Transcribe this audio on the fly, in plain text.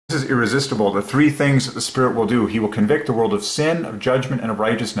is irresistible. The three things that the Spirit will do. He will convict the world of sin, of judgment, and of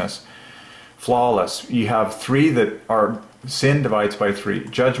righteousness. Flawless. You have three that are, sin divides by three.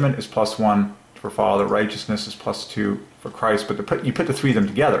 Judgment is +1 for Father. Righteousness is +2 for Christ. But you put the three of them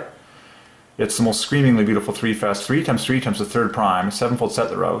together. It's the most screamingly beautiful three-fest. 3 times 3 times the third prime, a sevenfold set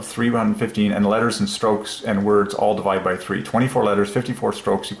thereof, 315, and letters and strokes and words all divide by 3. 24 letters, 54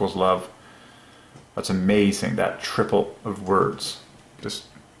 strokes equals love. That's amazing, that triple of words. Just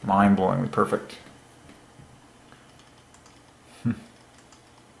mind-blowingly perfect.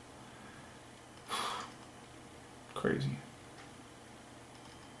 Crazy.